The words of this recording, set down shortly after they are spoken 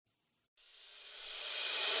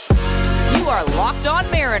are Locked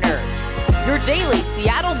On Mariners, your daily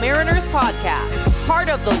Seattle Mariners podcast. Part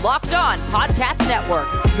of the Locked On Podcast Network,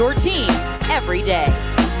 your team every day.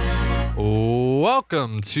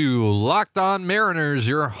 Welcome to Locked On Mariners,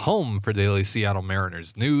 your home for daily Seattle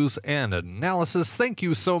Mariners news and analysis. Thank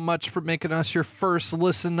you so much for making us your first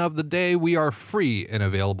listen of the day. We are free and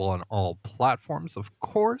available on all platforms, of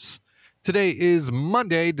course. Today is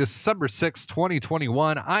Monday, December 6,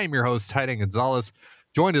 2021. I'm your host, Titan Gonzalez,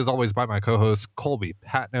 joined as always by my co-host, Colby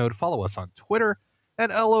Patnode. Follow us on Twitter at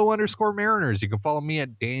LO_Mariners. You can follow me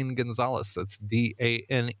at Dane Gonzalez. That's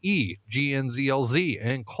DANEGNZLZ.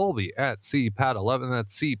 And Colby at CPAT11.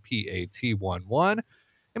 That's CPAT11.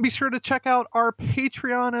 And be sure to check out our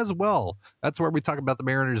Patreon as well. That's where we talk about the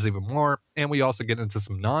Mariners even more. And we also get into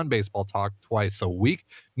some non-baseball talk twice a week.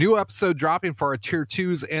 New episode dropping for our tier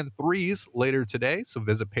 2s and 3s later today. So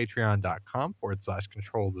visit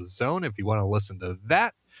patreon.com/control the zone if you want to listen to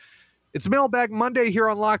that. It's Mailbag Monday here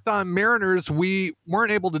on Locked On Mariners. We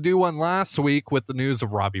weren't able to do one last week with the news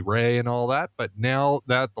of Robbie Ray and all that, but now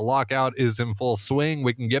that the lockout is in full swing,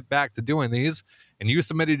 we can get back to doing these. And you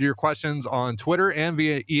submitted your questions on Twitter and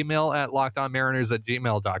via email at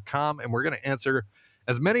lockedonmariners@gmail.com, and we're going to answer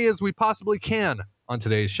as many as we possibly can on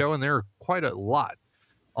today's show, and there are quite a lot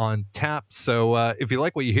on tap. So if you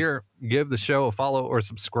like what you hear, give the show a follow or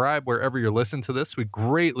subscribe wherever you're listening to this. We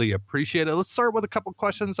greatly appreciate it. Let's start with a couple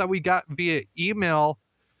questions that we got via email.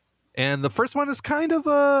 And the first one is kind of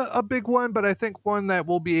a big one, but I think one that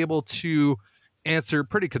we'll be able to answer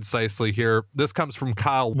pretty concisely here. This comes from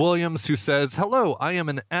Kyle Williams, who says, "Hello, I am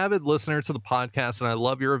an avid listener to the podcast, and I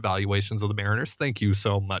love your evaluations of the Mariners." Thank you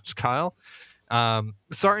so much, Kyle.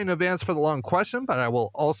 Sorry in advance for the long question, but I will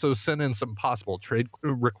also send in some possible trade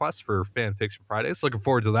requests for Fan Fiction Fridays. Looking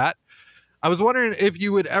forward to that. I was wondering if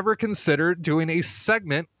you would ever consider doing a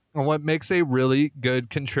segment on what makes a really good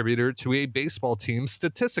contributor to a baseball team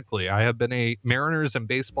statistically. I have been a Mariners and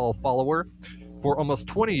baseball follower for almost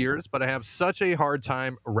 20 years, but I have such a hard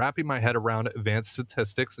time wrapping my head around advanced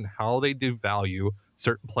statistics and how they devalue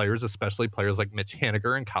certain players, especially players like Mitch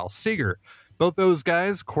Haniger and Kyle Seager. Both those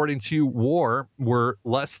guys, according to WAR, were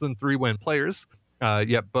less than 3-win players,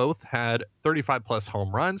 yet both had 35-plus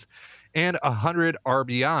home runs and 100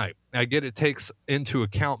 RBI. I get it takes into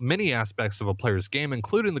account many aspects of a player's game,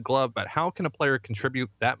 including the glove, but how can a player contribute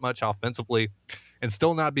that much offensively and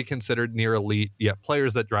still not be considered near elite, yet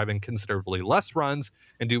players that drive in considerably less runs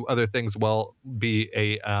and do other things well be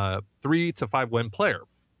a 3 to 5-win player?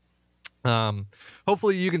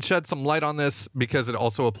 Hopefully you can shed some light on this because it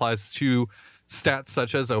also applies to stats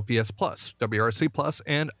such as OPS plus, WRC plus,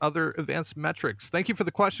 and other advanced metrics. Thank you for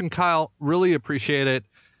the question, Kyle. Really appreciate it.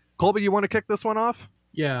 Colby, you want to kick this one off?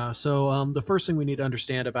 Yeah. So the first thing we need to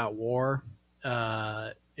understand about WAR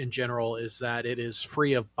in general is that it is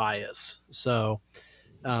free of bias. So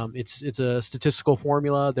it's a statistical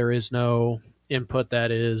formula. There is no input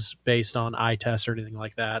that is based on eye test or anything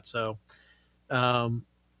like that. So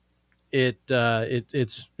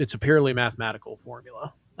it's a purely mathematical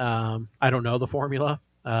formula. I don't know the formula.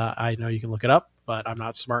 I know you can look it up, but I'm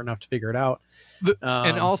not smart enough to figure it out.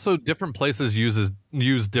 And also different places use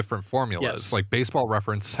different formulas. Yes. Like Baseball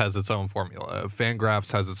Reference has its own formula.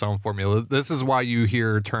 Fangraphs has its own formula. This is why you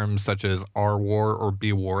hear terms such as R-WAR or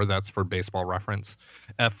B-WAR. That's for Baseball Reference.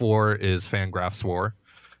 F-WAR is Fangraphs WAR.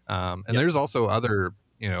 There's also other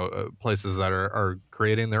places that are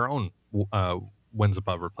creating their own wins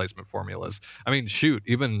above replacement formulas. I mean, shoot,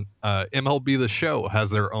 even MLB The Show has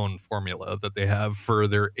their own formula that they have for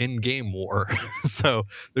their in-game WAR. So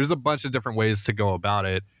there's a bunch of different ways to go about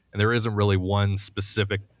it, and there isn't really one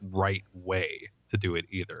specific right way to do it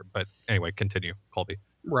either. But anyway, continue, Colby.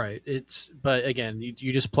 Right. But again,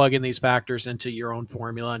 you just plug in these factors into your own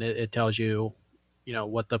formula, and it tells you,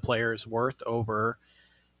 what the player is worth over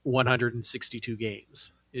 162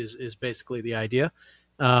 games is basically the idea.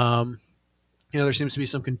 There seems to be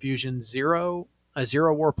some confusion. A zero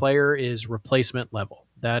WAR player is replacement level.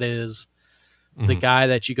 That is the guy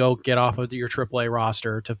that you go get off of your AAA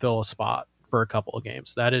roster to fill a spot for a couple of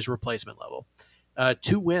games. That is replacement level.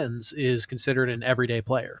 2 wins is considered an everyday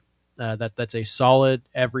player. That's a solid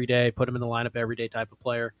everyday, put him in the lineup everyday type of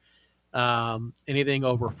player. Anything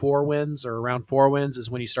over 4 wins or around 4 wins is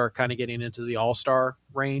when you start kind of getting into the all-star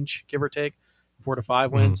range, give or take, 4 to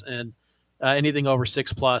 5 wins. And anything over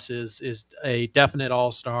 6+ is a definite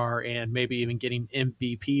all-star and maybe even getting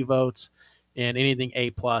MVP votes. And anything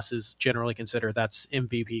A+ is generally considered that's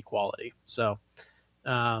MVP quality. So,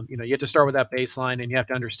 you have to start with that baseline, and you have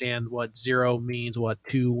to understand what 0 means, what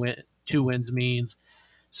 2 wins means.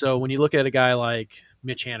 So when you look at a guy like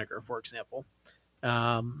Mitch Haniger, for example,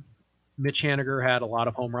 Mitch Haniger had a lot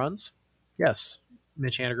of home runs. Yes.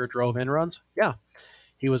 Mitch Haniger drove in runs. Yeah.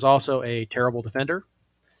 He was also a terrible defender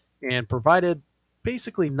and provided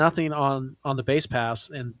basically nothing on the base paths,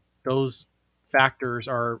 and those factors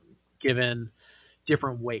are given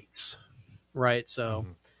different weights, right? So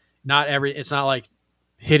Mhm. it's not like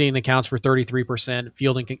hitting accounts for 33%,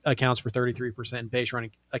 fielding accounts for 33%, base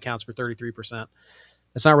running accounts for 33%.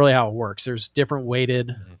 That's not really how it works. There's different weighted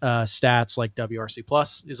Mhm. stats, like WRC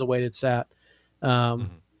plus is a weighted stat. Mhm.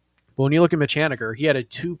 But when you look at Mitch Haniger, he had a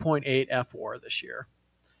 2.8 F WAR this year,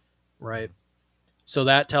 right? Mhm. So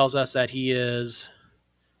that tells us that he is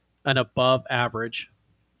an above average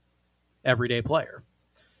everyday player.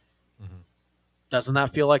 Mhm. Doesn't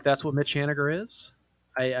that feel like that's what Mitch Haniger is?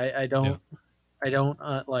 I Yeah. don't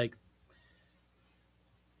like.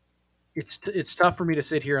 It's tough for me to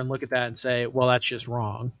sit here and look at that and say, well, that's just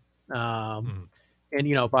wrong. Um,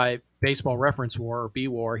 Mhm. and by baseball reference WAR or B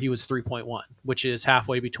WAR, he was 3.1, which is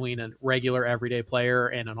halfway between a regular everyday player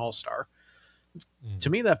and an all star. To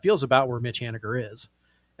Mhm. me, that feels about where Mitch Haniger is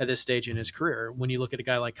at this stage in his Mhm. career. When you look at a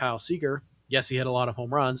guy like Kyle Seager, yes, he hit a lot of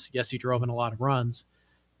home runs. Yes, he drove in a lot of runs.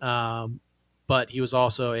 Um, but he was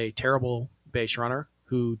also a terrible base runner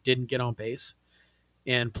who didn't get on base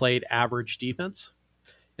and played average defense.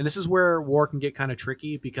 And this is where WAR can get kind of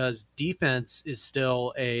tricky because defense is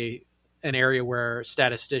still an area where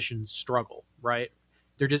statisticians struggle, right?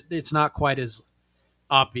 It's not quite as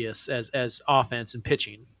obvious as offense and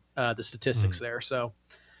pitching, the statistics Mhm. there. So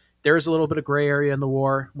there is a little bit of gray area in the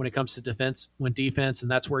WAR when it comes to defense,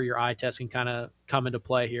 and that's where your eye test can kind of come into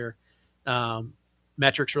play here.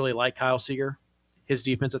 Metrics really like Kyle Seager, his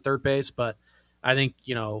defense at third base, but I think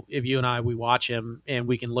if you and we watch him and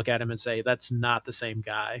we can look at him and say that's not the same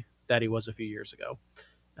guy that he was a few years ago.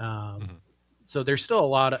 Um, Mhm. so there's still a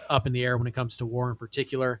lot up in the air when it comes to WAR in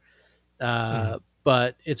particular. Mhm.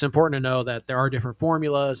 But it's important to know that there are different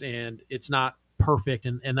formulas and it's not perfect.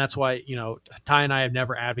 And that's why, Ty and I have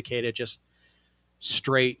never advocated just a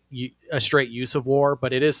straight use of WAR,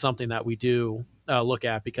 but it is something that we do look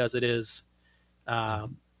at because it is, Mhm.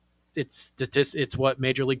 um, it's what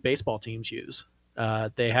Major League Baseball teams use.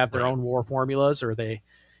 They have their Right. own WAR formulas, or they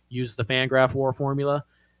use the Fangraph WAR formula.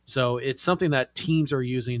 So it's something that teams are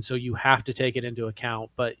using. So you have to take it into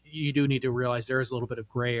account, but you do need to realize there is a little bit of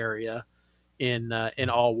gray area in Mhm.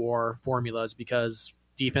 all WAR formulas because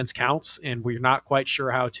defense counts, and we're not quite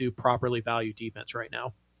sure how to properly value defense right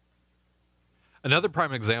now. Another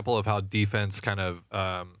prime example of how defense kind of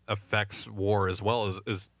affects WAR as well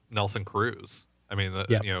is Nelson Cruz. I mean,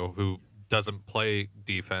 Yep. who doesn't play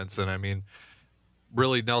defense, and I mean,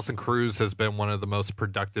 really, Nelson Cruz has been one of the most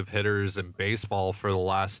productive hitters in baseball for the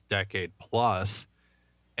last decade plus,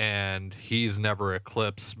 and he's never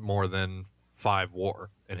eclipsed more than 5 WAR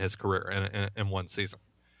in his career in one season.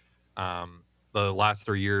 Um, the last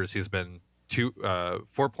 3 years, he's been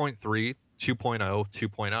 4.3, 2.0,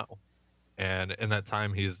 2.0, and in that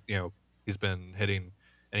time, he's been hitting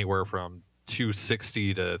anywhere from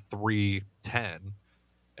 260 to 310.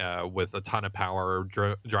 With a ton of power,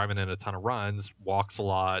 driving in a ton of runs, walks a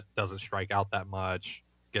lot, doesn't strike out that much,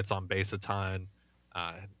 gets on base a ton.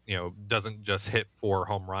 Doesn't just hit for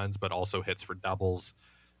home runs, but also hits for doubles.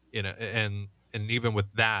 And even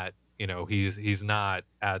with that, he's not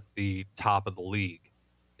at the top of the league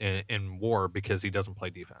in WAR because he doesn't play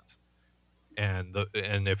defense. And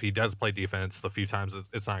if he does play defense, the few times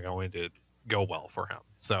it's not going to go well for him.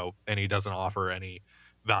 So, and he doesn't offer any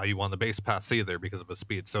value on the base pass either because of his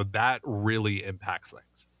speed. So that really impacts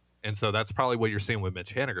things. And so that's probably what you're seeing with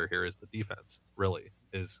Mitch Haniger here is the defense really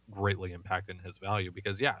is greatly impacting his value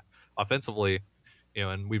because offensively,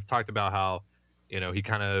 and we've talked about how, he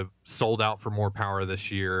kind of sold out for more power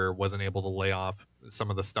this year, wasn't able to lay off some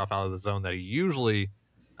of the stuff out of the zone that he usually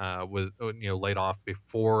was laid off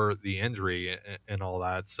before the injury and all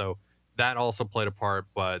that. So that also played a part,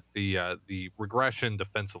 but the regression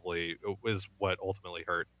defensively is what ultimately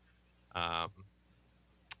hurt um,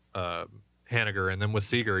 uh, Haniger. And then with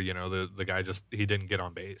Seager, the guy just he didn't get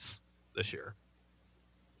on base this year,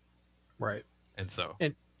 Right. and so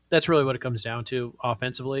And that's really what it comes down to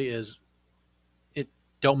offensively is it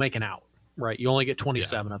don't make an out, right? You only get yeah,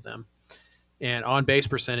 27 of them. And on base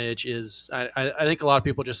percentage is I think a lot of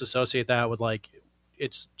people just associate that with like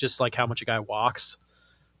it's just like how much a guy walks.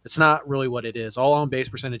 It's not really what it is. All on base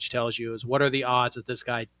percentage tells you is what are the odds that this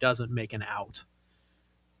guy doesn't make an out.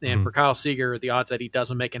 And hmm for Kyle Seager, the odds that he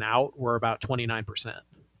doesn't make an out were about 29%.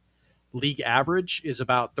 League average is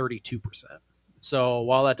about 32%. So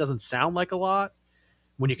while that doesn't sound like a lot,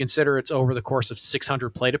 when you consider it's over the course of 600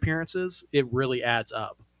 plate appearances, it really adds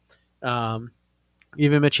up. Um,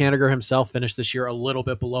 Even Mitch Haniger himself finished this year a little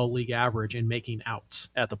bit below league average in making outs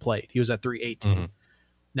at the plate. He was at 318. Mm-hmm.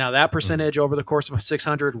 Now that percentage over the course of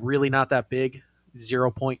 600, really not that big,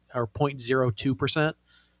 0.02%.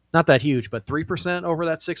 Not that huge, but 3% over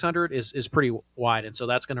that 600 is pretty wide. And so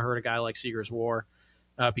that's going to hurt a guy like Seegers War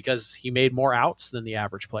because he made more outs than the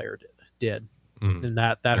average player did. Mm-hmm. And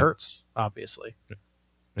that hurts, obviously.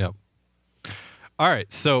 Yep. All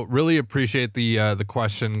right, so really appreciate the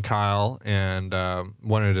question, Kyle, and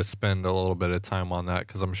wanted to spend a little bit of time on that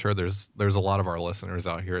because I'm sure there's a lot of our listeners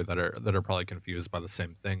out here that are probably confused by the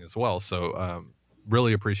same thing as well. So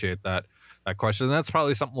really appreciate that question. And that's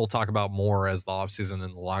probably something we'll talk about more as the offseason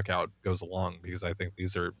and the lockout goes along, because I think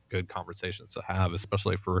these are good conversations to have,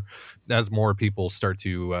 especially for as more people start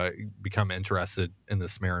to become interested in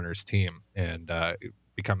this Mariners team and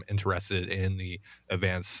become interested in the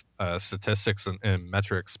advanced statistics and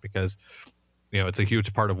metrics, because it's a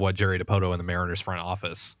huge part of what Jerry Dipoto and the Mariners front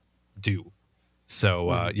office do.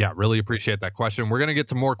 So really appreciate that question. We're going to get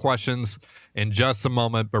to more questions in just a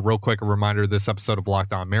moment, but real quick, a reminder, this episode of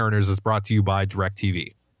Locked On Mariners is brought to you by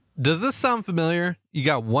DirecTV. Does this sound familiar? You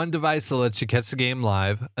got one device that lets you catch the game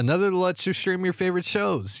live, another that lets you stream your favorite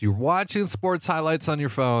shows. You're watching sports highlights on your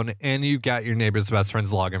phone, and you've got your neighbor's best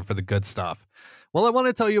friend's login for the good stuff. Well, I want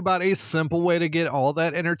to tell you about a simple way to get all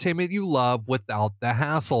that entertainment you love without the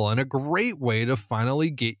hassle, and a great way to finally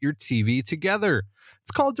get your TV together.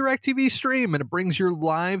 It's called DirecTV Stream, and it brings your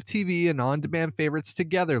live TV and on-demand favorites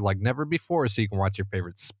together like never before, so you can watch your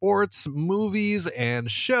favorite sports, movies,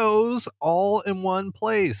 and shows all in one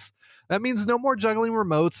place. That means no more juggling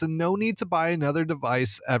remotes and no need to buy another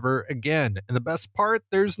device ever again. And the best part,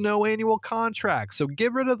 there's no annual contract, so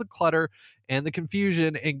get rid of the clutter and the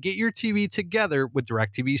confusion and get your TV together with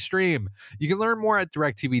DirecTV Stream. You can learn more at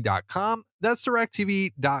directv.com. That's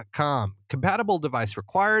directv.com. Compatible device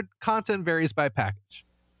required. Content varies by package.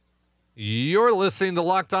 You're listening to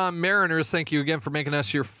Locked On Mariners. Thank you again for making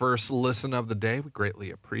us your first listen of the day. We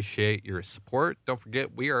greatly appreciate your support. Don't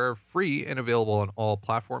forget, we are free and available on all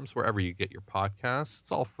platforms, wherever you get your podcasts.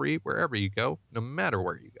 It's all free wherever you go, no matter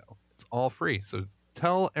where you go. It's all free. So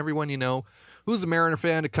tell everyone you know who's a Mariner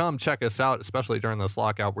fan to come check us out, especially during this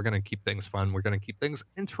lockout. We're going to keep things fun. We're going to keep things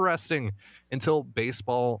interesting until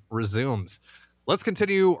baseball resumes. Let's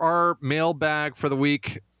continue our mailbag for the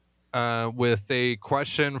week with a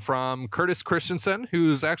question from Curtis Christensen,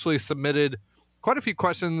 who's actually submitted quite a few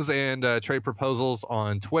questions and trade proposals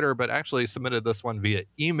on Twitter, but actually submitted this one via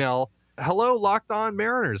email. Hello, Locked On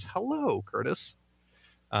Mariners. Hello, Curtis.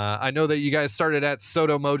 I know that you guys started at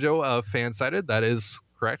Soto Mojo of Fansided. That is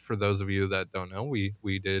correct. For those of you that don't know,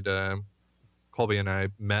 we did, Colby and I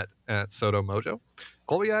met at Soto Mojo.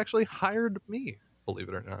 Colby actually hired me, believe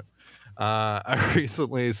it or not. I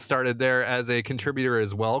recently started there as a contributor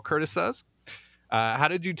as well, Curtis says. How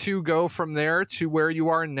did you two go from there to where you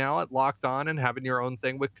are now at Locked On and having your own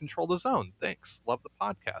thing with Control the Zone? Thanks. Love the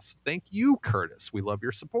podcast. Thank you, Curtis. We love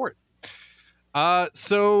your support.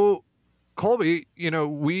 So, Colby,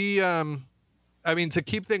 we, to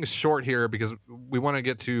keep things short here, because we want to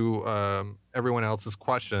get to everyone else's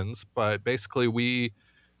questions, but basically we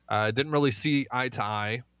didn't really see eye to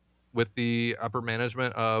eye with the upper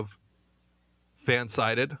management of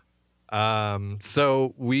Fansided.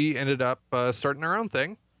 So we ended up starting our own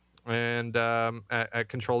thing, and at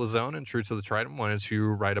Control the Zone and True to the Trident wanted to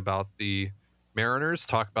write about the Mariners,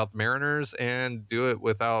 talk about the Mariners, and do it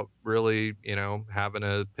without really, having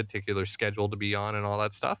a particular schedule to be on and all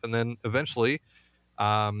that stuff. And then eventually,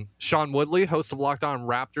 Sean Woodley, host of Locked On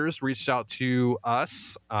Raptors, reached out to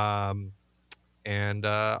us and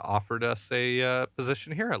offered us a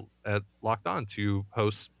position here at Locked On to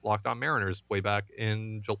host Locked On Mariners way back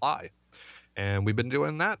in July. And we've been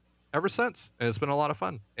doing that ever since. And it's been a lot of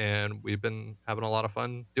fun. And we've been having a lot of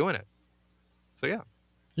fun doing it. So, yeah.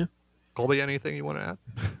 Colby, anything you want to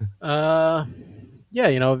add?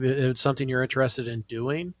 If it's something you're interested in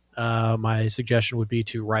doing, my suggestion would be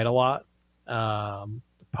to write a lot,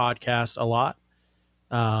 podcast a lot,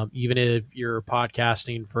 even if you're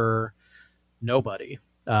podcasting for nobody.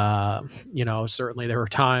 Certainly there were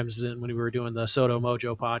times when we were doing the Soto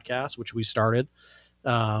Mojo podcast, which we started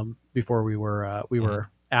before we were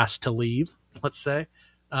asked to leave, let's say,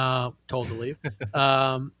 told to leave,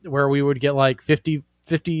 where we would get like 50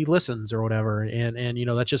 listens or whatever. And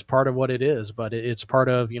that's just part of what it is, but it's part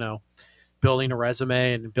of, building a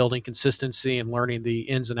resume and building consistency and learning the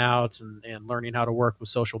ins and outs and learning how to work with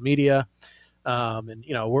social media.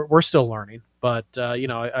 We're still learning, but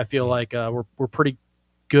I feel like we're pretty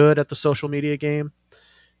good at the social media game,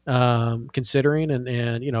 considering, and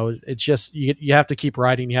it's just, you have to keep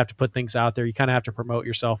writing. You have to put things out there. You kind of have to promote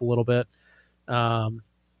yourself a little bit.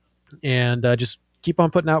 And just keep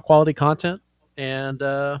on putting out quality content. And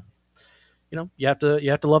you have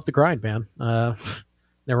to love the grind, man.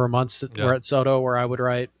 There were months where at Soto where I would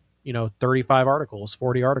write 35 articles,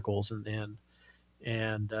 40 articles, and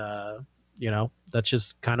that's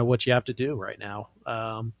just kind of what you have to do right now.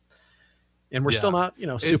 And we're still not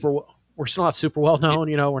we're still not super well known.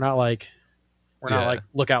 We're not like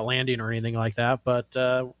Lookout Landing or anything like that, but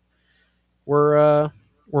we're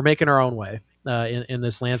making our own way in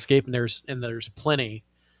this landscape, and there's plenty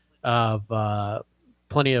of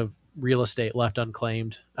real estate left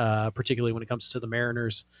unclaimed, particularly when it comes to the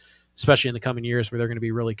Mariners, especially in the coming years where they're going to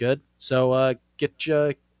be really good. So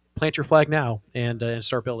plant your flag now and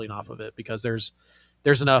start building off of it, because there's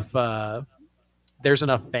enough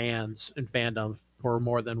fans and fandom for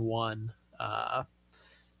more than one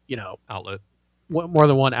outlet. More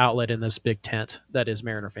than one outlet in this big tent that is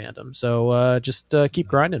Mariner fandom. So just keep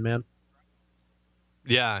grinding, man.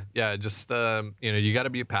 Yeah. Just you got to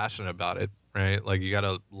be passionate about it, right? Like, you got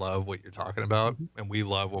to love what you're talking about, and we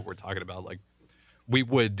love what we're talking about. Like, we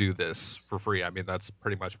would do this for free. I mean, that's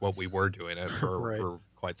pretty much what we were doing it for Right. for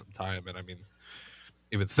quite some time. And I mean,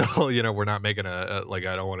 even still, we're not making I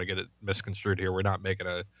don't want to get it misconstrued here. We're not making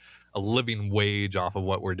a living wage off of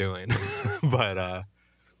what we're doing, but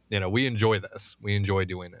we enjoy this. We enjoy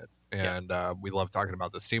doing it. And we love talking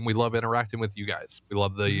about this team. We love interacting with you guys. We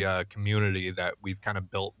love the community that we've kind of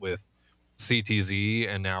built with CTZ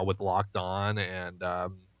and now with Locked On, and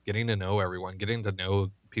getting to know everyone, getting to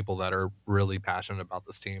know people that are really passionate about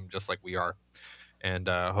this team, just like we are, and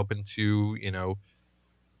hoping to,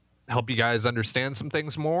 help you guys understand some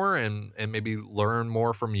things more and maybe learn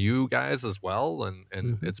more from you guys as well.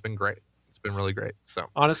 And it's been great. It's been really great. So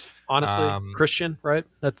honestly, Christian, right?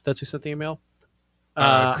 That's who sent the email.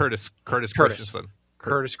 Curtis Christensen.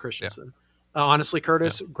 Curtis Christensen. Honestly,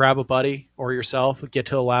 Curtis, grab a buddy or yourself, get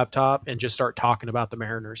to a laptop, and just start talking about the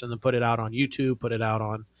Mariners, and then put it out on YouTube, put it out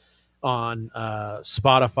on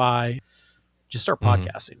Spotify. Just start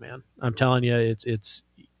podcasting, man. I'm telling you, it's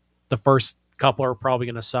the first couple are probably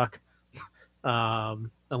going to suck,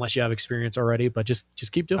 unless you have experience already. But just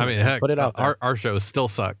keep doing it. Heck, put it out there. Our shows still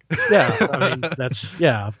suck. Yeah, I mean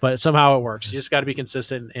but somehow it works. You just got to be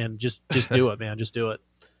consistent and just do it, man. Just do it.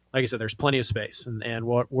 Like I said, there's plenty of space, and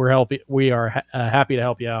we are happy to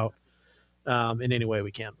help you out in any way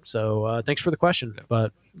we can. So thanks for the question,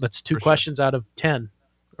 but that's two questions out of 10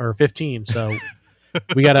 or 15. So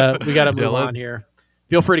we gotta move on here.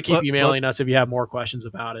 Feel free to keep emailing us if you have more questions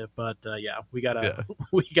about it. But we gotta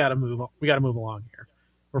move on. We gotta move along here.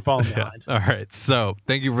 We're falling behind. All right. So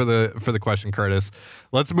thank you for the question, Curtis.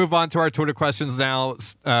 Let's move on to our Twitter questions now.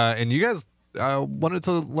 And you guys wanted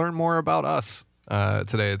to learn more about us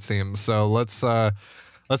today, it seems. So let's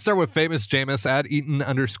start with Famous Jameis at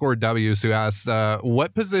Eaton_Ws, who asked,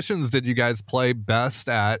 what positions did you guys play best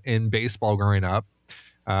at in baseball growing up?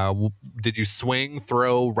 Did you swing,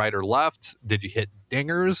 throw, right or left? Did you hit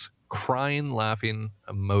dingers? Crying, laughing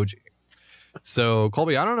emoji. So,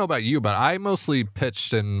 Colby, I don't know about you, but I mostly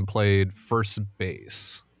pitched and played first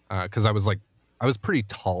base because I was pretty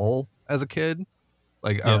tall as a kid,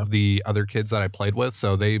 of the other kids that I played with.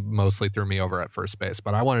 So they mostly threw me over at first base,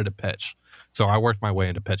 but I wanted to pitch. So I worked my way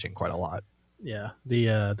into pitching quite a lot. Yeah.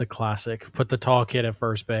 The classic, put the tall kid at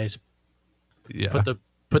first base. Yeah.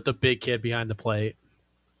 Put the big kid behind the plate.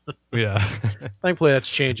 Yeah. Thankfully that's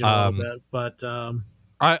changing a little bit, but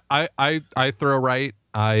I throw right.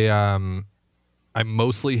 I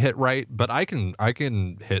mostly hit right, but I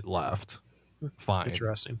can hit left. Fine.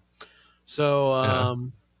 Interesting.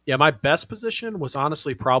 So my best position was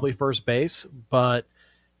honestly probably first base, but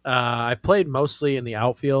I played mostly in the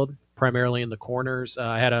outfield, primarily in the corners.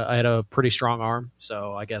 I had a pretty strong arm,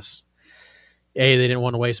 so I guess they didn't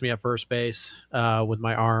want to waste me at first base with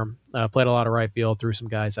my arm. Played a lot of right field, threw some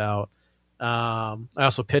guys out. I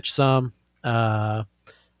also pitched some. I'm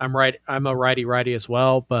a righty as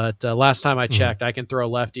well, but last time I checked, I can throw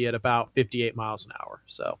lefty at about 58 miles an hour.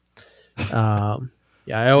 So,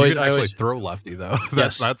 I always throw lefty though.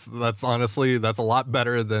 Yes. That's honestly, that's a lot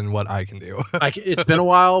better than what I can do. It's been a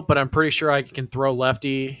while, but I'm pretty sure I can throw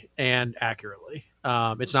lefty and accurately.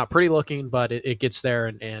 It's not pretty looking, but it gets there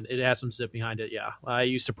and it has some zip behind it. Yeah. I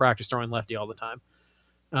used to practice throwing lefty all the time.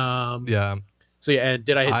 So and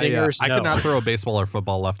did I hit dingers? I No. could not throw a baseball or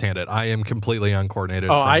football left-handed. I am completely uncoordinated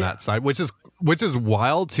from that side, which is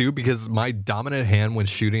wild too, because my dominant hand when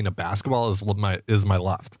shooting a basketball is my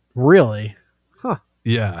left. Really? Huh.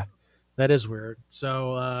 Yeah. That is weird.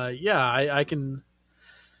 So I can.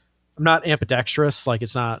 I'm not ambidextrous,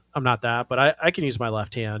 I'm not that, but I can use my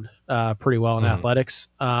left hand pretty well in athletics.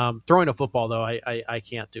 Throwing a football though, I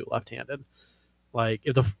can't do left-handed. Like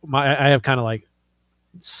if I have kind of like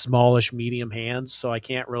smallish medium hands, so I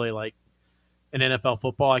can't really like in NFL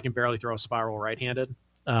football. I can barely throw a spiral right-handed.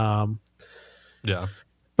 Yeah.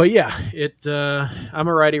 But yeah, I'm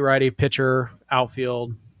a righty pitcher,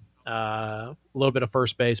 outfield, a little bit of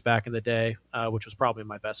first base back in the day, which was probably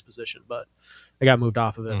my best position, but I got moved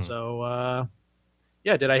off of it. So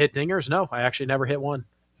yeah, did I hit dingers? No, I actually never hit one.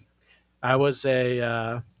 I was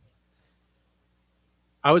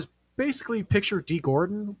basically picture D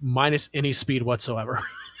Gordon minus any speed whatsoever.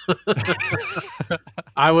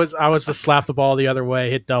 I was the slap the ball the other way,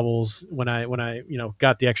 hit doubles when I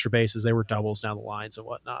got the extra bases. They were doubles down the lines and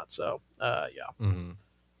whatnot. So yeah. Mm-hmm.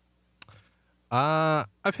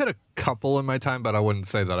 I've hit a couple in my time, but I wouldn't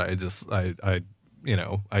say that I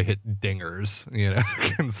hit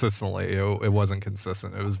dingers, consistently. It wasn't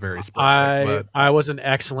consistent. It was very sporadic. I was an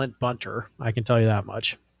excellent bunter. I can tell you that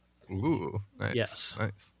much. Ooh, nice. Yes.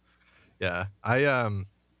 Nice. Yeah. I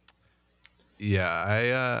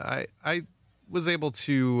was able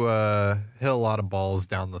to hit a lot of balls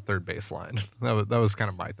down the third baseline. That was kind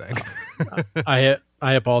of my thing. I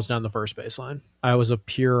hit balls down the first baseline. I was a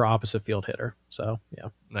pure opposite field hitter. So yeah.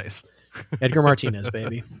 Nice. Edgar Martinez,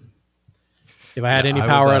 baby. If I had any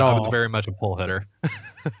power at all, I was very much a pull hitter.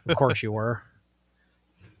 Of course you were.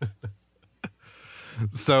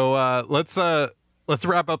 So let's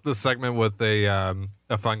wrap up this segment with a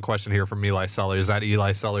fun question here from Eli Sellers at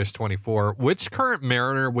Eli Sellers 24. Which current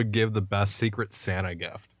Mariner would give the best Secret Santa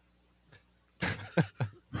gift?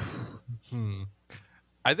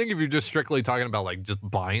 I think if you're just strictly talking about like just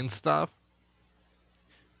buying stuff,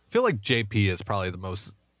 I feel like JP is probably the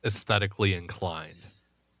most aesthetically inclined.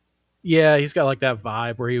 Yeah, he's got like that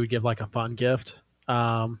vibe where he would give like a fun gift.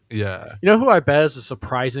 Yeah. You know who I bet is a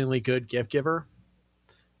surprisingly good gift giver?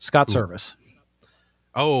 Scott Service.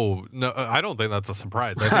 Oh no, I don't think that's a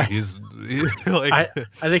surprise. I think he's like I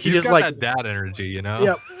think he's just got like that dad energy,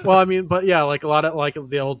 Yeah. Well, I mean, but yeah, like a lot of like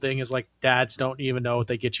the old thing is like dads don't even know what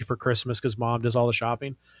they get you for Christmas because mom does all the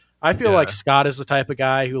shopping. I feel like Scott is the type of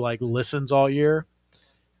guy who like listens all year,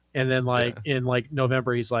 and then like in like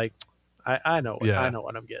November he's like, I know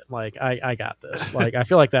what I'm getting. Like I got this. Like I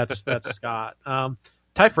feel like that's Scott.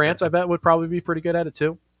 Ty France, I bet would probably be pretty good at it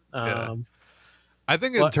too. I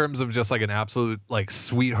think in terms of just like an absolute like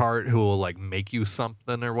sweetheart who will like make you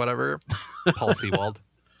something or whatever, Paul Sewald.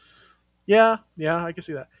 Yeah, I can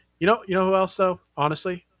see that. You know who else though?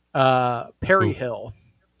 Honestly, Perry Hill.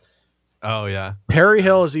 Oh yeah, Perry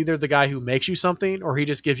Hill is either the guy who makes you something or he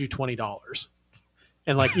just gives you $20.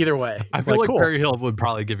 And like either way, I feel like cool. Perry Hill would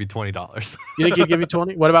probably give you $20. You think he'd give you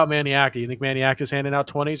 20? What about Maniac? Do you think Maniac is handing out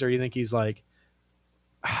 20s, or you think he's like?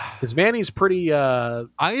 Because Manny's pretty. I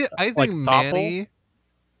think like Manny.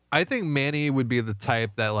 I think Manny would be the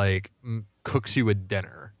type that like cooks you a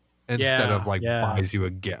dinner instead of like buys you a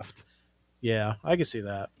gift. Yeah, I can see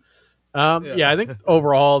that. I think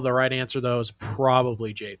overall the right answer though is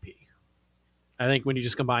probably JP. I think when you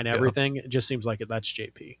just combine everything, it just seems like that's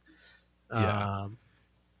JP.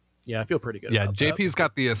 I feel pretty good. Yeah, about JP's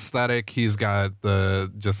got the aesthetic. He's got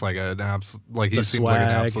the just like an he seems swag. like an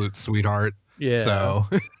absolute sweetheart. Yeah. So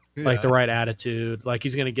like the right attitude. Like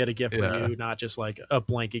he's gonna get a gift for you, not just like a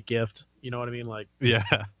blanket gift. You know what I mean? Like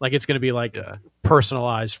like it's gonna be like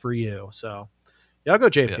personalized for you. So I'll go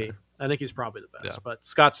JP. Yeah. I think he's probably the best. But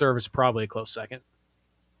Scott Service probably a close second.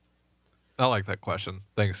 I like that question.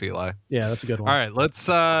 Thanks, Eli. Yeah, that's a good one. All right,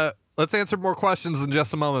 let's answer more questions in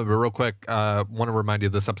just a moment. But real quick, want to remind you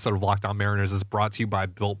this episode of Locked On Mariners is brought to you by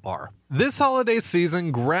Built Bar. This holiday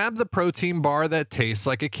season, grab the protein bar that tastes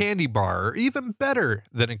like a candy bar, or even better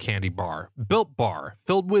than a candy bar. Built Bar,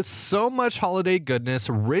 filled with so much holiday goodness,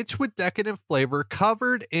 rich with decadent flavor,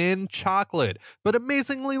 covered in chocolate, but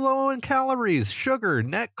amazingly low in calories, sugar,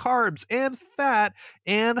 net carbs, and fat,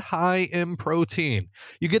 and high in protein.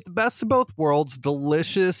 You get the best of both worlds,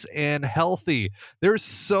 delicious and healthy. There's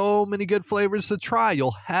so many good flavors to try,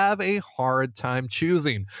 you'll have a hard time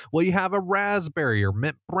choosing. Will you have a raspberry or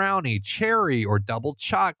mint brownie, cherry or double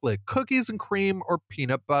chocolate, cookies and cream, or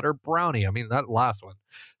peanut butter brownie? I mean, that last one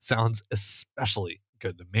sounds especially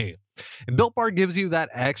good to me. And Built Bar gives you that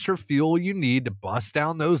extra fuel you need to bust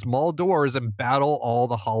down those mall doors and battle all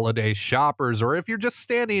the holiday shoppers. Or if you're just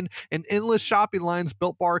standing in endless shopping lines,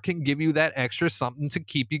 Built Bar can give you that extra something to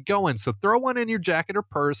keep you going. So throw one in your jacket or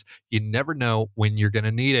purse. You never know when you're going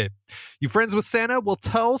to need it. You friends with Santa? Well,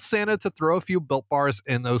 tell Santa to throw a few Built Bars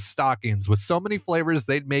in those stockings. With so many flavors,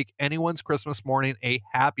 they'd make anyone's Christmas morning a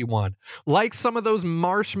happy one. Like some of those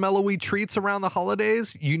marshmallowy treats around the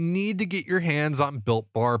holidays, you need to get your hands on Built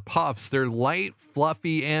Bar Puffs. Puffs. They're light,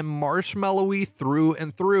 fluffy, and marshmallowy through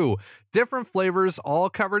and through. Different flavors, all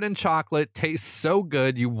covered in chocolate, taste so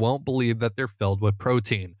good you won't believe that they're filled with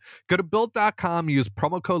protein. Go to Built.com, use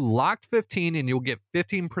promo code LOCKED15, and you'll get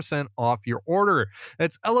 15% off your order.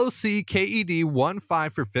 That's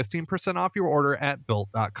LOCKED15 for 15% off your order at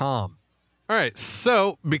Built.com. All right,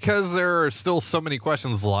 so because there are still so many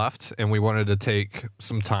questions left, and we wanted to take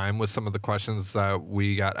some time with some of the questions that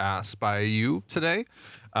we got asked by you today,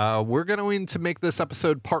 we're going to make this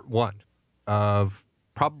episode part 1 of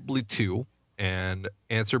probably 2 and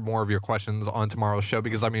answer more of your questions on tomorrow's show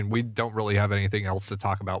because, I mean, we don't really have anything else to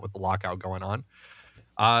talk about with the lockout going on.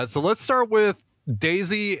 So let's start with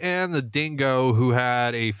Daisy and the Dingo, who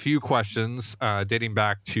had a few questions dating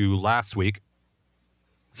back to last week.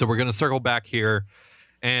 So we're going to circle back here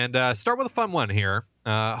and start with a fun one here.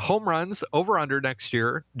 Home runs over under next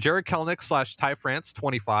year. Jared Kelenic / Ty France,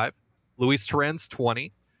 25. Luis Torrens,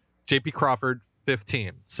 20. JP Crawford,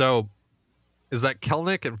 15. So is that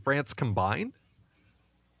Kelenic and France combined?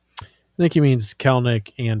 I think he means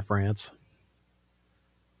Kelenic and France.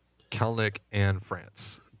 Kelenic and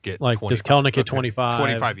France get like 25. Does Kelenic get 25?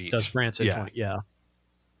 25 each. Does France get 20? Yeah.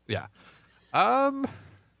 Yeah. I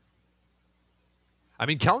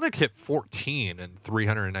mean, Kelenic hit 14 in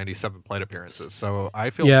 397 plate appearances, so I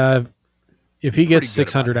feel if he gets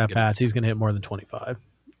 600 at bats, he's going to hit more than 25.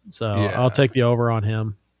 So I'll take the over on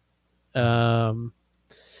him.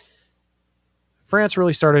 France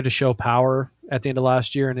really started to show power at the end of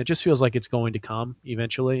last year, and it just feels like it's going to come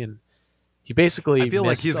eventually. And he basically, I feel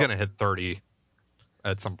like he's going to hit 30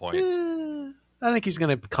 at some point. I think he's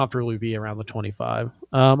going to comfortably be around the 25.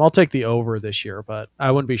 I'll take the over this year, but I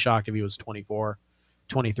wouldn't be shocked if he was 24.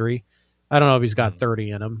 23. I don't know if he's got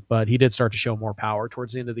 30 in him, but he did start to show more power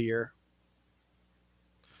towards the end of the year.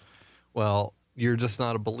 Well, you're just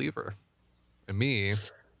not a believer. And me,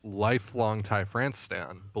 lifelong Ty France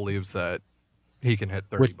stan, believes that he can hit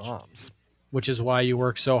 30 bombs. Which is why you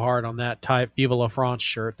work so hard on that type Viva La France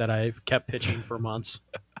shirt that I've kept pitching for months.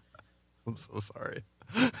 I'm so sorry.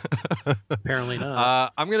 Apparently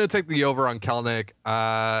not. I'm going to take the over on Kelenic.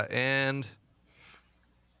 And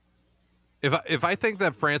If I think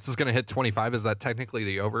that France is going to hit 25, is that technically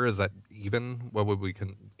the over? Is that even? What would we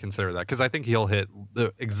consider that? Because I think he'll hit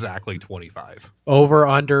exactly 25. Over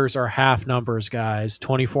unders are half numbers, guys.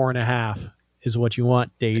 24.5 is what you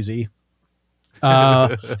want, Daisy.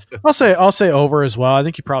 I'll say over as well. I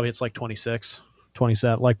think he probably hits like 26,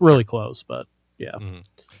 27, like really close, but yeah. Mm-hmm.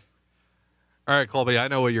 All right, Colby, I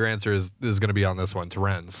know what your answer is going to be on this one.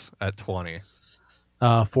 Torrens at 20.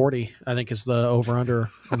 40, I think, is the over-under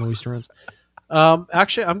on Luis Torrens.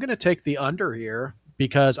 Actually, I'm going to take the under here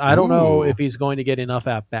because I don't know if he's going to get enough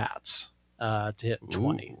at-bats to hit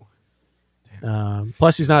 20.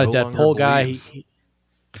 Plus, he's not a dead pull guy.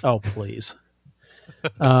 Oh, please.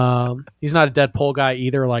 He's not a dead pull guy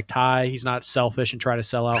either like Ty. He's not selfish and try to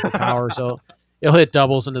sell out for power, so he'll hit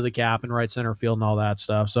doubles into the gap and right center field and all that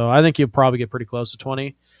stuff. So I think he'll probably get pretty close to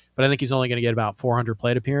 20, but I think he's only going to get about 400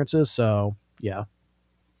 plate appearances, so yeah.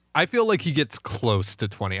 I feel like he gets close to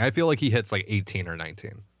 20. I feel like he hits like 18 or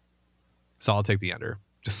 19. So I'll take the under,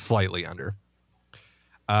 just slightly under.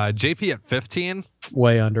 JP at 15.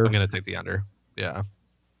 Way under. I'm going to take the under. Yeah.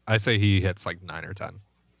 I say he hits like 9 or 10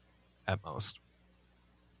 at most.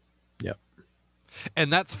 Yep.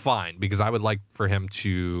 And that's fine because I would like for him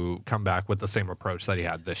to come back with the same approach that he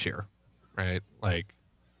had this year, right? Like,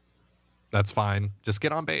 that's fine. Just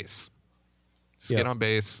get on base. Get on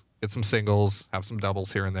base. Get some singles, have some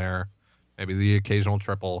doubles here and there, maybe the occasional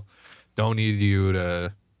triple. Don't need you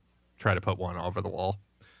to try to put one over the wall.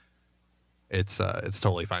 It's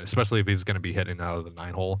totally fine, especially if he's going to be hitting out of the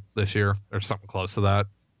 9-hole this year or something close to that.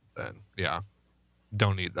 Then yeah,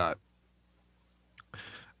 don't need that.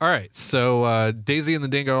 All right, so Daisy and the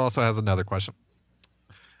Dingo also has another question.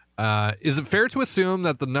 Is it fair to assume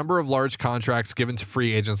that the number of large contracts given to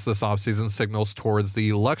free agents this offseason signals towards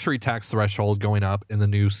the luxury tax threshold going up in the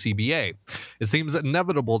new CBA? It seems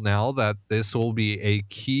inevitable now that this will be a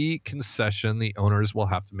key concession the owners will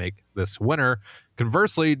have to make this winter.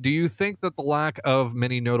 Conversely, do you think that the lack of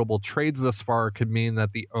many notable trades thus far could mean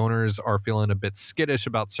that the owners are feeling a bit skittish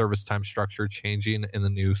about service time structure changing in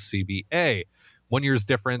the new CBA? 1 year's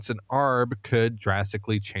difference in ARB could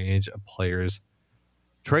drastically change a player's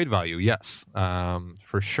trade value. Yes,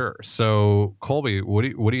 for sure. So Colby, what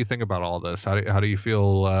do you think about all this? How do you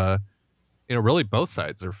feel, really both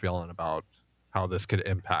sides are feeling about how this could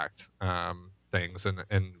impact things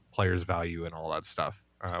and players' value and all that stuff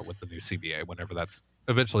with the new CBA whenever that's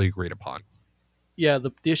eventually agreed upon? Yeah,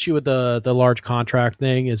 the issue with the large contract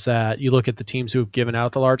thing is that you look at the teams who've given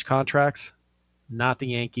out the large contracts, not the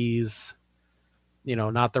Yankees,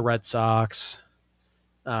 not the Red Sox,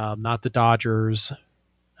 not the Dodgers,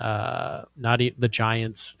 the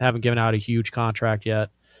Giants. Haven't given out a huge contract yet.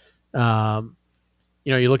 You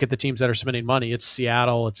look at the teams that are spending money. It's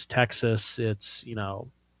Seattle, it's Texas, it's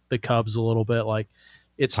the Cubs a little bit. Like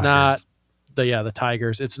it's Tigers. not the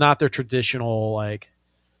Tigers. It's not their traditional like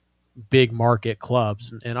big market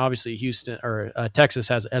clubs, and obviously Houston or Texas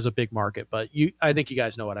has a big market. But I think you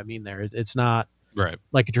guys know what I mean there. It's not Right.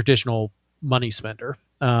 like a traditional money spender.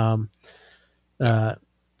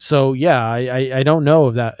 So yeah, I don't know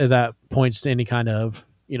if that points to any kind of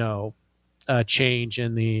change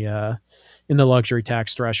in the luxury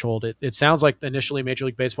tax threshold. It sounds like initially Major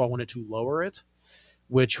League Baseball wanted to lower it,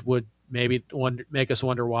 which would maybe make us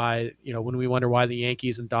wonder why, when we wonder why the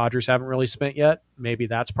Yankees and Dodgers haven't really spent yet, maybe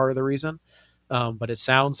that's part of the reason. But it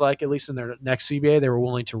sounds like, at least in their next CBA, they were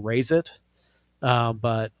willing to raise it.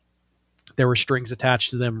 But there were strings attached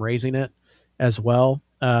to them raising it as well.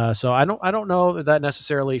 So I don't know that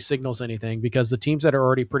necessarily signals anything, because the teams that are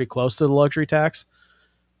already pretty close to the luxury tax,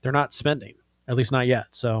 they're not spending, at least not yet.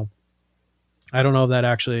 So I don't know if that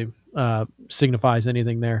actually signifies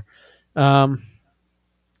anything there.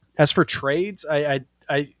 As for trades, I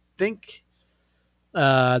think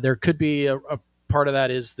there could be a part of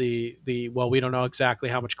that is the we don't know exactly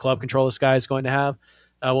how much club control this guy is going to have.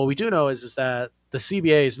 What we do know is that the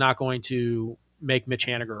CBA is not going to make Mitch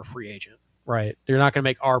Haniger a free agent, right? They're not going to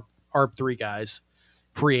make our three guys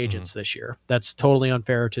free agents this year. That's totally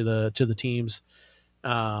unfair to the teams.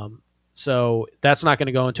 So that's not going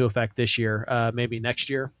to go into effect this year. Maybe next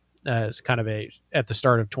year, as kind of at the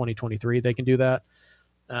start of 2023, they can do that.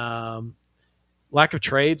 Lack of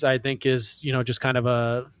trades, I think, is just kind of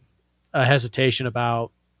a hesitation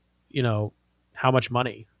about how much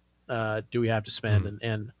money do we have to spend,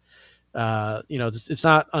 and it's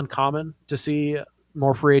not uncommon to see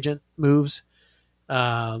more free agent moves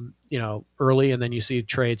early, and then you see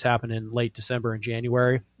trades happen in late December and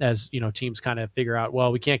January as teams kind of figure out,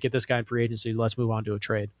 well, we can't get this guy in free agency, let's move on to a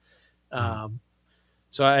trade.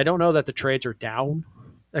 So I don't know that the trades are down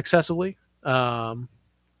excessively. But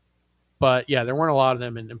yeah, there weren't a lot of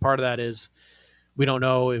them, and part of that is we don't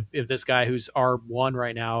know if this guy who's ARB1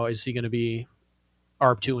 right now, is he going to be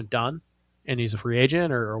ARB2 and done, and he's a free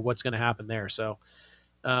agent, or what's going to happen there. So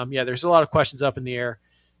there's a lot of questions up in the air,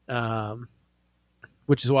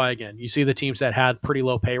 which is why, again, you see the teams that had pretty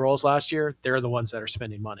low payrolls last year, they're the ones that are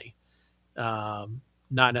spending money, not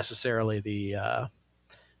necessarily the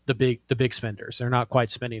big spenders. They're not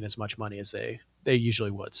quite spending as much money as they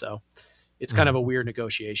usually would. So it's kind of a weird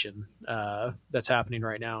negotiation that's happening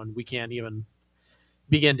right now, and we can't even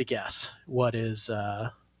begin to guess what is,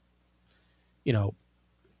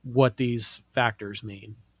 what these factors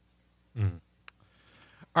mean.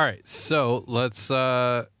 All right, so let's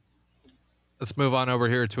move on over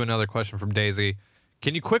here to another question from Daisy.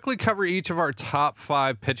 Can you quickly cover each of our top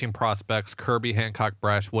 5 pitching prospects, Kirby, Hancock,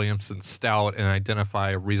 Brash, Williamson, Stout, and identify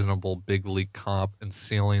a reasonable big league comp and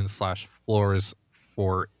ceilings/floors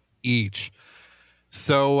for each?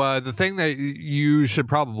 So the thing that you should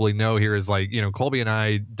probably know here is, like, Colby and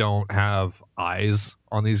I don't have eyes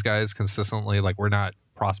on these guys consistently. Like, we're not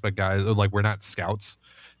prospect guys, like we're not scouts.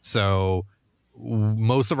 So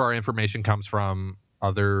most of our information comes from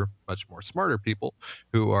other much more smarter people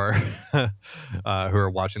who are who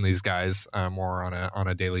are watching these guys more on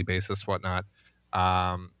a daily basis, whatnot.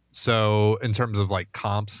 So in terms of like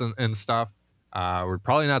comps and stuff, we're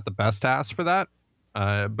probably not the best ask for that.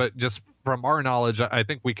 But just from our knowledge, I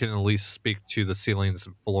think we can at least speak to the ceilings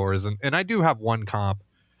and floors. And I do have one comp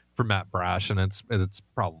for Matt Brash, and it's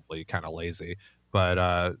probably kind of lazy. But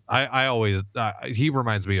I always he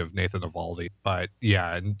reminds me of Nathan Eovaldi. But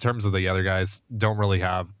yeah, in terms of the other guys, don't really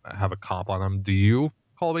have a comp on them. Do you,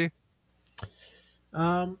 Colby?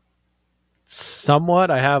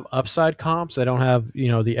 Somewhat. I have upside comps. I don't have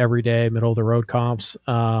the everyday middle of the road comps.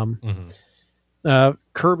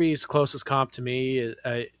 Kirby's closest comp to me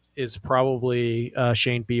is probably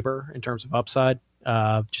Shane Bieber in terms of upside.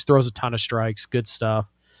 Just throws a ton of strikes, good stuff,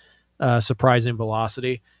 surprising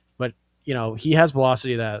velocity. But he has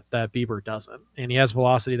velocity that Bieber doesn't, and he has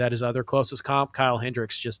velocity that his other closest comp, Kyle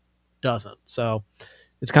Hendricks, just doesn't. So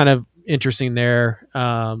it's kind of interesting there.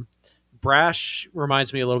 Brash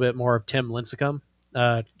reminds me a little bit more of Tim Lincecum,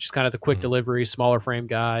 just kind of the quick delivery, smaller frame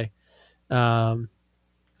guy.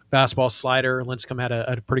 Fastball, slider. Lincecum had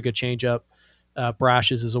a pretty good changeup.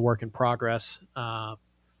 Brash's is a work in progress.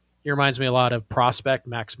 He reminds me a lot of prospect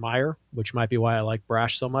Max Meyer, which might be why I like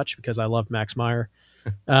Brash so much, because I love Max Meyer.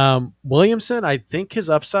 Williamson, I think his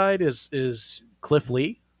upside is Cliff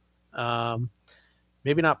Lee.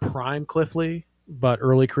 Maybe not prime Cliff Lee, but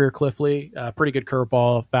early career Cliff Lee. Pretty good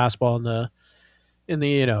curveball, fastball in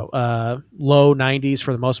the low 90s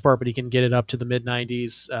for the most part, but he can get it up to the mid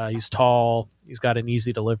 90s. He's tall. He's got an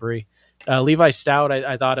easy delivery. Levi Stout,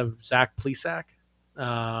 I thought of Zach Plesac.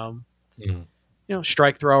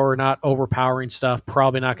 Strike thrower, not overpowering stuff.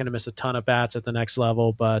 Probably not going to miss a ton of bats at the next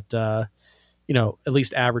level, but at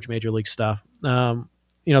least average major league stuff.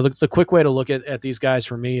 The quick way to look at these guys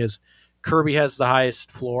for me is Kirby has the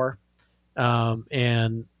highest floor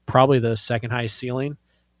and probably the second highest ceiling.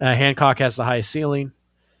 Hancock has the highest ceiling.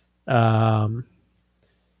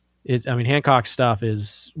 Hancock's stuff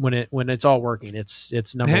is when it's all working,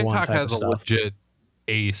 it's number Hancock one type has of a stuff. legit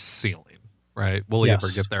ace ceiling, right? Will he ever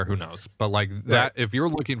get there? Who knows? But like that, if you're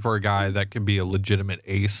looking for a guy that can be a legitimate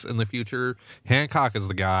ace in the future, Hancock is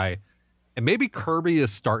the guy. And maybe Kirby is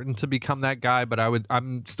starting to become that guy, but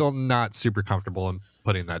I'm still not super comfortable in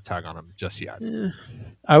putting that tag on him just yet.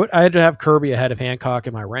 I had to have Kirby ahead of Hancock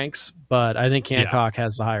in my ranks, but I think Hancock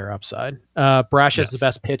has the higher upside. Brash has the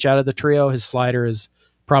best pitch out of the trio. His slider is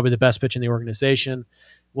probably the best pitch in the organization.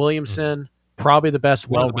 Williamson, probably the best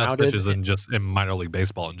well-rounded. One of the best pitches in minor league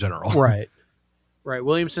baseball in general. Right.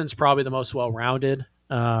 Williamson's probably the most well-rounded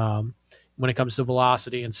when it comes to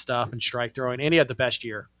velocity and stuff and strike throwing, and he had the best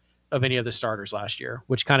year of any of the starters last year,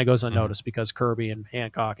 which kind of goes unnoticed because Kirby and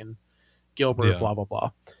Hancock and Gilbert, blah, blah,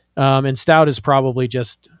 blah. And Stout is probably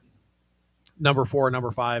just number 4,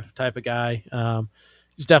 number 5 type of guy.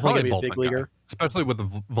 He's definitely going to be a big leaguer. Especially with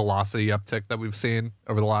the velocity uptick that we've seen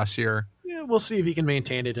over the last year. Yeah, we'll see if he can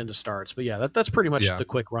maintain it into starts. But yeah, that's pretty much the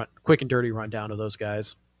quick and dirty rundown of those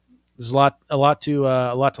guys. There's a lot to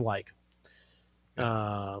like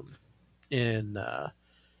in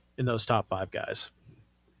those top 5 guys.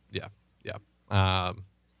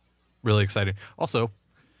 Really exciting. Also,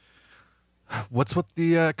 what's with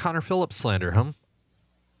the Connor Phillips slander, huh?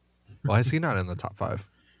 Why is he not in the top 5?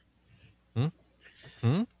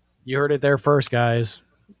 You heard it there first, guys.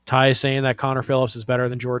 Ty is saying that Connor Phillips is better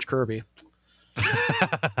than George Kirby.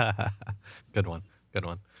 Good one.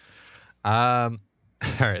 All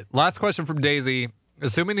right. Last question from Daisy.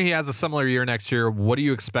 Assuming he has a similar year next year, what do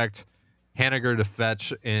you expect Haniger to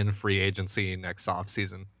fetch in free agency next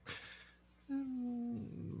offseason?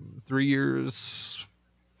 3 years,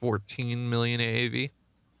 14 million AAV.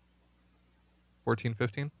 14,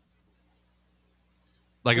 15.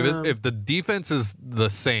 Like if the defense is the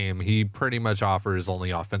same, he pretty much offers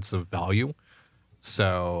only offensive value.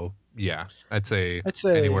 So yeah, I'd say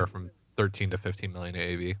anywhere from 13 to 15 million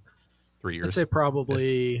AAV. 3 years. I'd say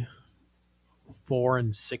probably 4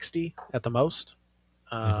 and 60 at the most.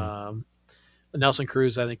 Nelson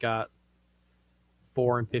Cruz, I think, got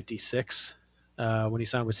 4 and 56 when he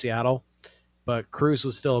signed with Seattle, but Cruz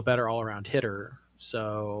was still a better all-around hitter.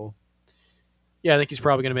 So yeah, I think he's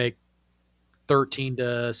probably going to make 13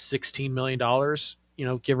 to $16 million,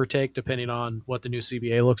 give or take, depending on what the new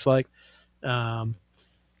CBA looks like.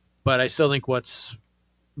 But I still think what's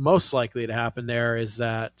most likely to happen there is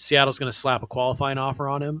that Seattle's going to slap a qualifying offer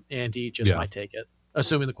on him, and he just might take it,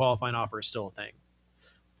 assuming the qualifying offer is still a thing.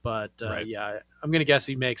 But yeah, I'm going to guess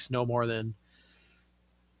he makes no more than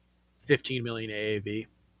 15 million AAV,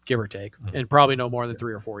 give or take, and probably no more than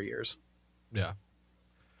 3 or 4 years. Yeah.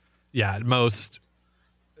 At most,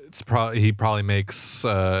 he probably makes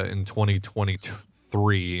in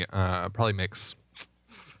 2023 probably makes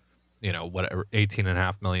whatever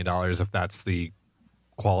 $18.5 million if that's the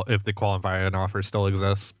if the qualifying offer still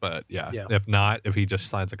exists. But yeah, if not, if he just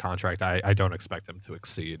signs a contract, I don't expect him to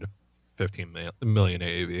exceed 15 million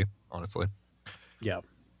AAV, honestly. Yeah,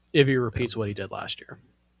 if he repeats what he did last year.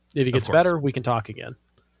 If he gets better, we can talk again.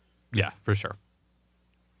 Yeah, for sure.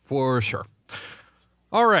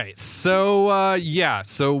 All right, so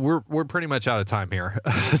so we're pretty much out of time here.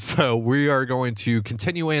 So we are going to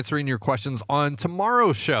continue answering your questions on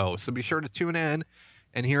tomorrow's show. So be sure to tune in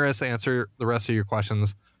and hear us answer the rest of your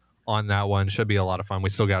questions on that one. Should be a lot of fun. We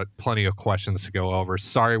still got plenty of questions to go over.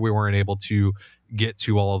 Sorry we weren't able to get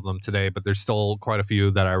to all of them today, but there's still quite a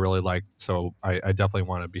few that I really like. So I definitely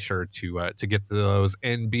want to be sure to get to those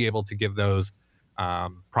and be able to give those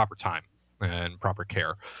proper time and proper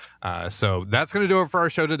care. So that's going to do it for our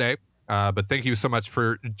show today. But thank you so much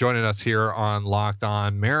for joining us here on Locked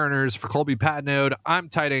On Mariners. For Colby Patnode, I'm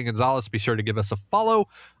Ty Dane Gonzalez. Be sure to give us a follow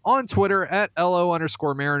on Twitter at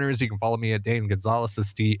LO_Mariners. You can follow me at Dane Gonzalez,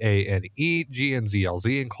 that's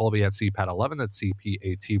DANEGNZLZ, and Colby at CPAT11, that's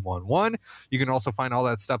CPAT11. You can also find all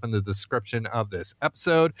that stuff in the description of this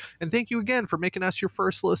episode. And thank you again for making us your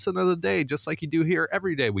first listen of the day, just like you do here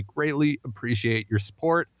every day. We greatly appreciate your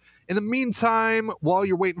support. In the meantime, while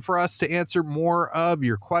you're waiting for us to answer more of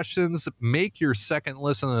your questions, make your second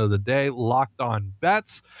listen of the day Locked On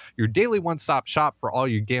Bets, your daily one-stop shop for all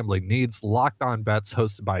your gambling needs. Locked On Bets,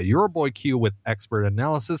 hosted by your boy Q, with expert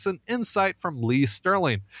analysis and insight from Lee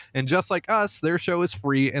Sterling. And just like us, their show is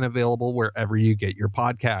free and available wherever you get your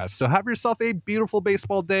podcasts. So have yourself a beautiful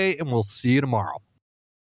baseball day, and we'll see you tomorrow.